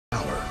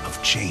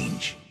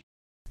change.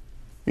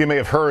 You may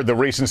have heard the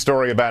recent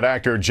story about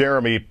actor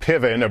Jeremy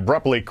Piven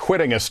abruptly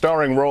quitting a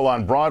starring role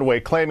on Broadway,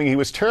 claiming he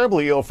was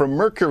terribly ill from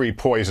mercury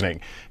poisoning.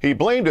 He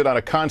blamed it on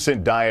a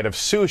constant diet of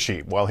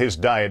sushi. While his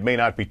diet may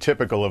not be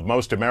typical of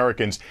most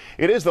Americans,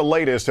 it is the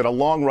latest in a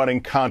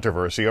long-running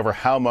controversy over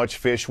how much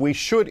fish we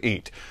should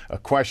eat, a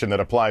question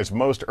that applies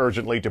most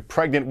urgently to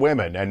pregnant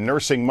women and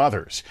nursing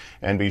mothers.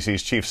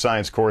 NBC's chief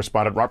science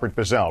correspondent Robert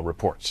Bazell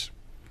reports.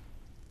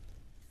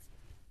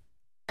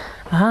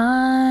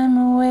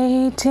 I'm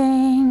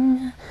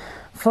waiting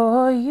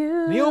for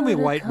you. Naomi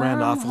White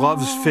Randolph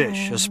loves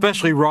fish,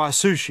 especially raw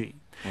sushi.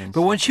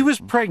 But when she was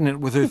pregnant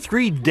with her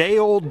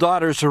 3-day-old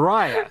daughter,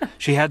 Soraya,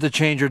 she had to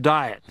change her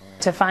diet.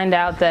 To find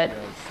out that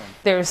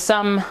there's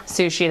some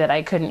sushi that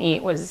I couldn't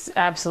eat was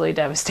absolutely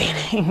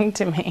devastating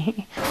to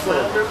me.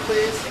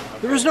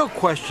 There is no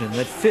question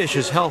that fish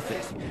is healthy,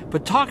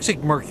 but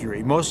toxic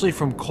mercury, mostly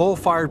from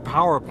coal-fired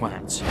power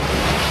plants,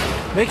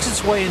 makes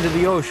its way into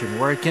the ocean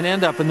where it can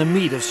end up in the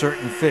meat of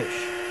certain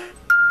fish.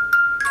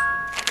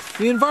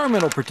 The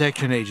Environmental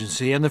Protection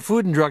Agency and the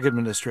Food and Drug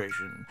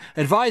Administration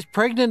advise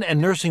pregnant and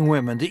nursing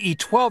women to eat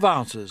 12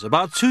 ounces,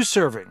 about 2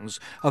 servings,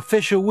 of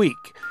fish a week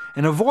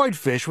and avoid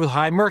fish with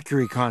high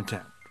mercury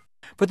content.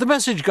 But the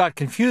message got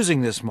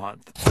confusing this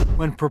month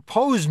when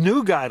proposed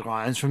new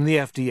guidelines from the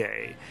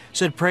FDA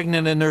said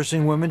pregnant and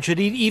nursing women should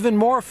eat even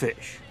more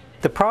fish.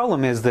 The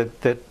problem is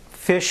that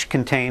fish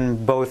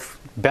contain both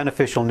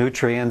beneficial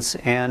nutrients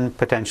and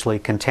potentially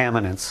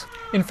contaminants.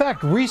 In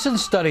fact, recent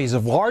studies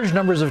of large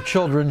numbers of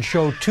children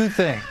show 2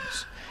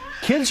 things.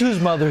 Kids whose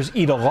mothers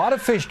eat a lot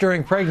of fish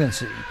during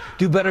pregnancy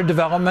do better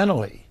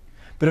developmentally.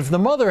 But if the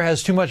mother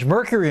has too much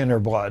mercury in her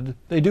blood,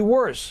 they do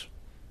worse.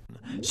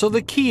 So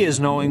the key is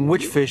knowing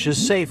which fish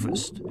is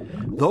safest.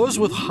 Those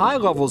with high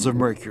levels of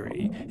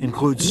mercury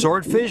include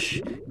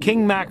swordfish,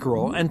 king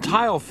mackerel, and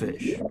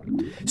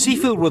tilefish.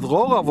 Seafood with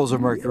low levels of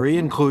mercury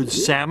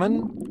includes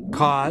salmon,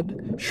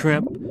 cod,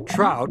 shrimp,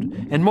 trout,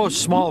 and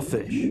most small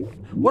fish.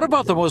 What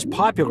about the most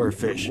popular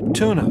fish,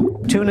 tuna?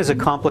 Tuna is a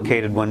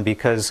complicated one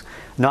because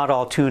not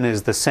all tuna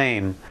is the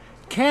same.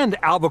 Canned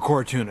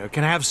albacore tuna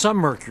can have some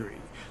mercury,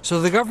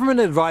 so the government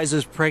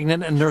advises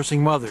pregnant and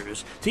nursing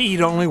mothers to eat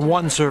only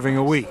 1 serving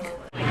a week.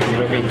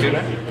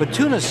 But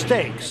tuna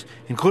steaks,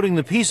 including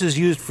the pieces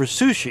used for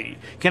sushi,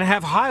 can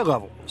have high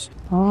levels,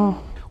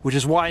 which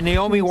is why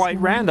Naomi White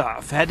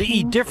Randolph had to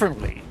eat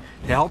differently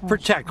to help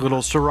protect little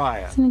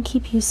Soraya. It's going to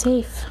keep you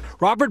safe.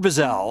 Robert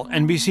Bazell,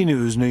 NBC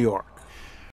News, New York.